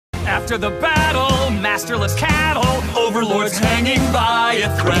After the battle, masterless cattle, overlords hanging by a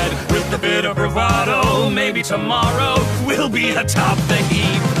thread. With a bit of bravado, maybe tomorrow we'll be atop the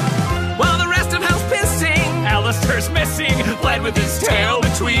heap. While the rest of hell's pissing, Alistair's missing, led with his tail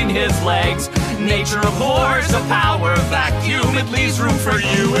between his legs. Nature abhors a power vacuum, it leaves room for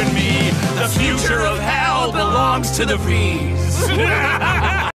you and me. The future of hell belongs to the V's.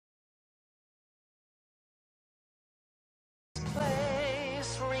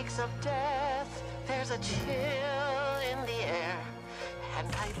 Place reeks of death, there's a chill in the air, and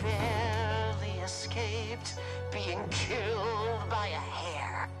I barely escaped being killed by a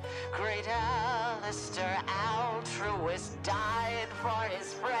hair. Great Alistair, altruist, died for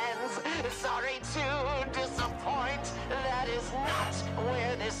his friends. Sorry to disappoint, that is not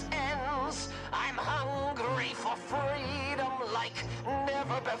where this ends. I'm hungry for freedom like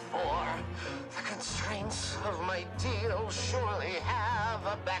never before. The constraints of my deal surely have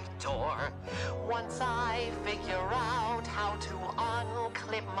a back door. Once I figure out how to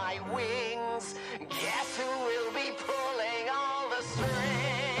unclip my wings, guess who will be pulling all the strings?